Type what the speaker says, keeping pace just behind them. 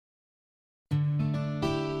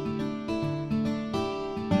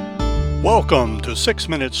Welcome to 6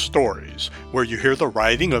 Minute Stories, where you hear the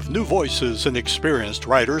writing of new voices and experienced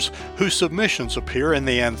writers whose submissions appear in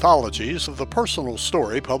the anthologies of the Personal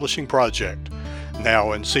Story Publishing Project.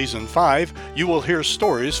 Now in Season 5, you will hear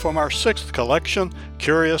stories from our 6th collection,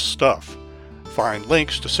 Curious Stuff. Find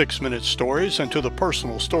links to 6 Minute Stories and to the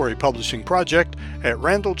Personal Story Publishing Project at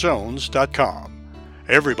randalljones.com.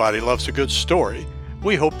 Everybody loves a good story.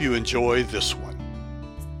 We hope you enjoy this one.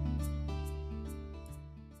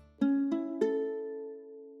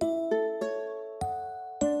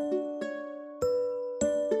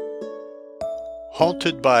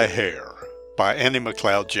 Haunted by Hair by Annie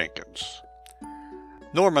McLeod Jenkins.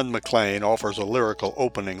 Norman Maclean offers a lyrical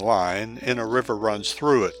opening line, "In a river runs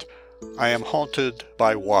through it. I am haunted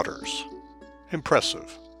by waters."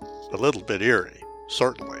 Impressive, a little bit eerie,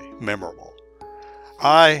 certainly memorable.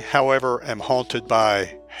 I, however, am haunted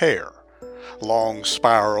by hair. Long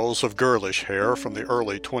spirals of girlish hair from the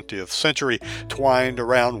early 20th century twined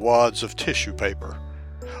around wads of tissue paper.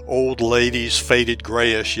 Old ladies' faded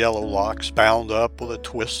grayish yellow locks bound up with a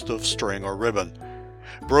twist of string or ribbon.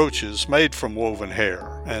 Brooches made from woven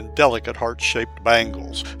hair, and delicate heart-shaped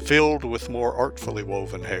bangles filled with more artfully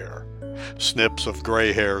woven hair. Snips of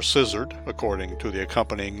gray hair scissored, according to the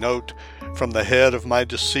accompanying note, from the head of my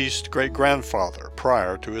deceased great-grandfather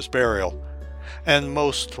prior to his burial. And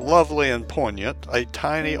most lovely and poignant, a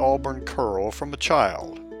tiny auburn curl from a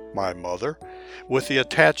child, my mother, with the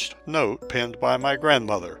attached note penned by my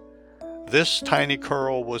grandmother. This tiny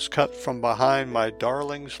curl was cut from behind my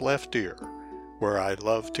darling's left ear, where I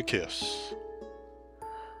love to kiss.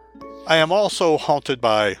 I am also haunted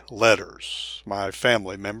by letters. My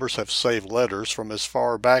family members have saved letters from as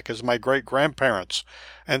far back as my great-grandparents,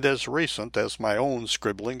 and as recent as my own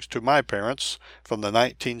scribblings to my parents from the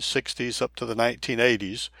 1960s up to the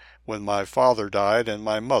 1980s, when my father died and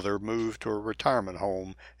my mother moved to a retirement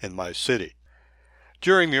home in my city.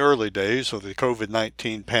 During the early days of the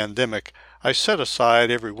COVID-19 pandemic, I set aside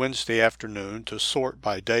every Wednesday afternoon to sort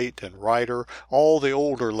by date and writer all the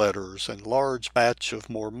older letters and large batch of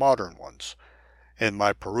more modern ones. In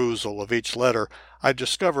my perusal of each letter, I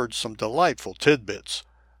discovered some delightful tidbits,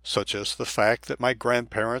 such as the fact that my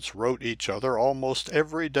grandparents wrote each other almost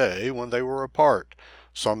every day when they were apart,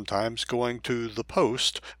 sometimes going to the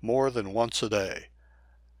post more than once a day.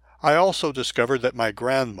 I also discovered that my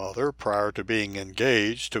grandmother, prior to being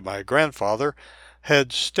engaged to my grandfather,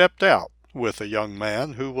 had stepped out with a young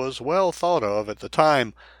man who was well thought of at the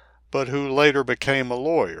time, but who later became a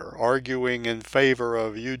lawyer, arguing in favor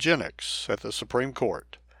of eugenics at the Supreme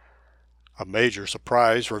Court. A major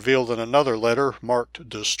surprise revealed in another letter, marked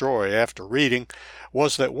 "Destroy" after reading,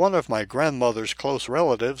 was that one of my grandmother's close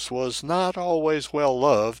relatives was not always well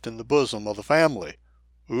loved in the bosom of the family.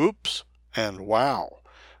 Oops and wow.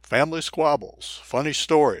 Family squabbles, funny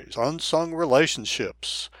stories, unsung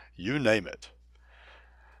relationships, you name it.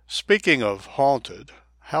 Speaking of haunted,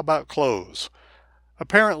 how about clothes?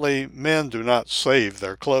 Apparently, men do not save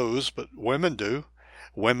their clothes, but women do.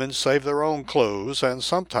 Women save their own clothes, and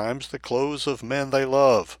sometimes the clothes of men they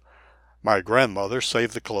love. My grandmother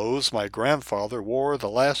saved the clothes my grandfather wore the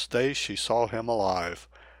last day she saw him alive.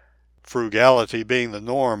 Frugality being the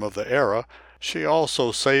norm of the era, she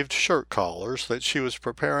also saved shirt collars that she was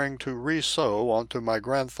preparing to re-sew onto my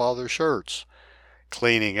grandfather's shirts.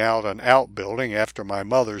 Cleaning out an outbuilding after my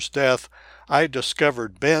mother's death, I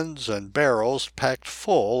discovered bins and barrels packed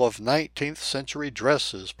full of 19th century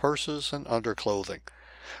dresses, purses, and underclothing.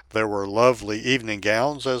 There were lovely evening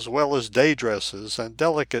gowns as well as day dresses and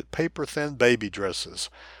delicate paper-thin baby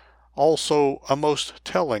dresses. Also, a most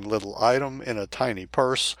telling little item in a tiny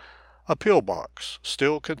purse, a pill box,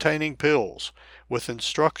 still containing pills, with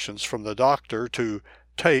instructions from the doctor to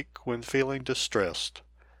take when feeling distressed.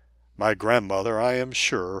 My grandmother, I am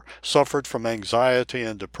sure, suffered from anxiety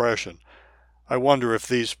and depression. I wonder if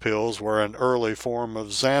these pills were an early form of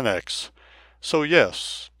Xanax. So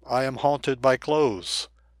yes, I am haunted by clothes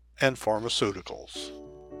and pharmaceuticals.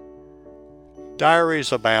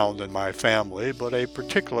 Diaries abound in my family, but a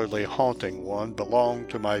particularly haunting one belonged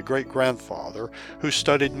to my great-grandfather, who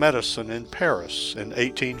studied medicine in Paris in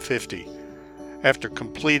 1850. After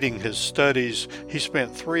completing his studies, he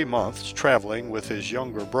spent 3 months traveling with his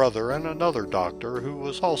younger brother and another doctor who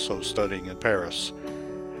was also studying in Paris.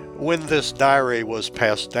 When this diary was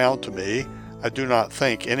passed down to me, I do not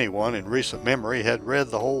think anyone in recent memory had read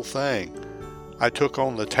the whole thing. I took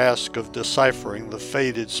on the task of deciphering the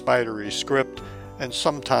faded spidery script and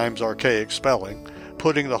sometimes archaic spelling,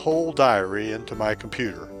 putting the whole diary into my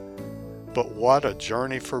computer. But what a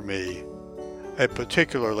journey for me! A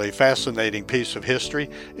particularly fascinating piece of history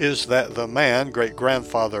is that the man,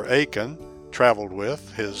 great-grandfather Aiken, traveled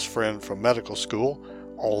with, his friend from medical school,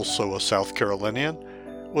 also a South Carolinian,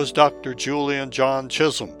 was Dr. Julian John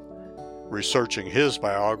Chisholm. Researching his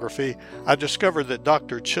biography, I discovered that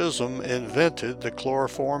Dr. Chisholm invented the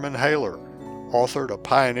chloroform inhaler, authored a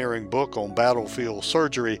pioneering book on battlefield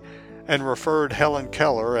surgery, and referred Helen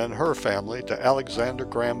Keller and her family to Alexander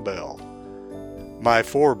Graham Bell. My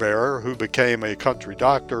forebearer, who became a country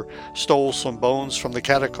doctor, stole some bones from the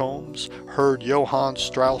catacombs, heard Johann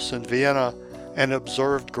Strauss in Vienna, and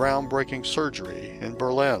observed groundbreaking surgery in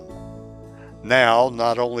Berlin. Now,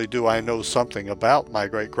 not only do I know something about my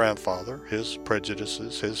great-grandfather, his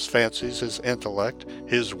prejudices, his fancies, his intellect,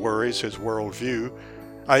 his worries, his worldview,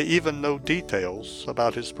 I even know details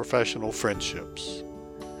about his professional friendships.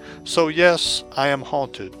 So yes, I am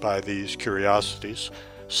haunted by these curiosities,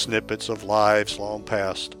 snippets of lives long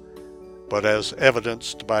past. But as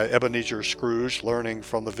evidenced by Ebenezer Scrooge learning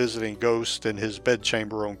from the visiting ghost in his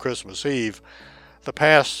bedchamber on Christmas Eve, the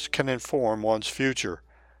past can inform one's future.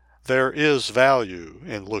 There is value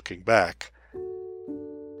in looking back.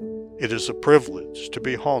 It is a privilege to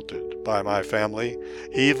be haunted by my family,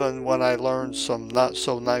 even when I learned some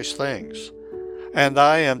not-so-nice things. And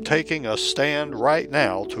I am taking a stand right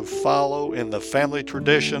now to follow in the family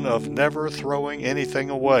tradition of never throwing anything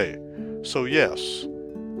away. So yes,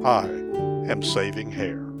 I am saving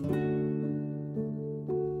hair.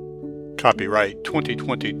 Copyright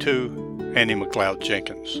 2022, Annie McLeod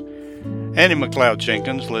Jenkins. Annie McLeod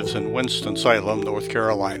Jenkins lives in Winston-Salem, North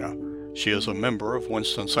Carolina. She is a member of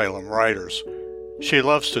Winston-Salem Writers. She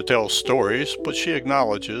loves to tell stories, but she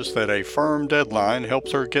acknowledges that a firm deadline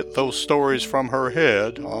helps her get those stories from her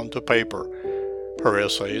head onto paper. Her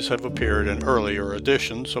essays have appeared in earlier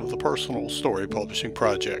editions of the Personal Story Publishing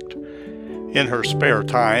Project. In her spare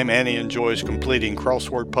time, Annie enjoys completing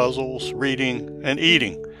crossword puzzles, reading, and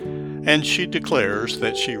eating, and she declares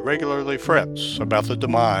that she regularly frets about the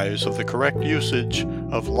demise of the correct usage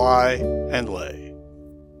of lie and lay.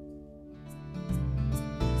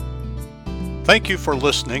 Thank you for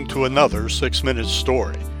listening to another 6-Minute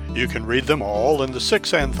Story. You can read them all in the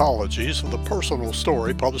 6 anthologies of the Personal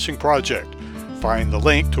Story Publishing Project. Find the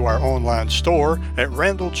link to our online store at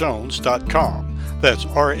randalljones.com. That's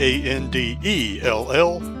RANDELL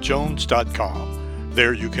Jones.com.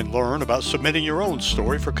 There you can learn about submitting your own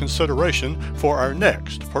story for consideration for our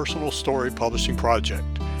next Personal Story Publishing Project.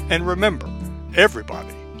 And remember,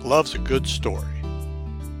 everybody loves a good story.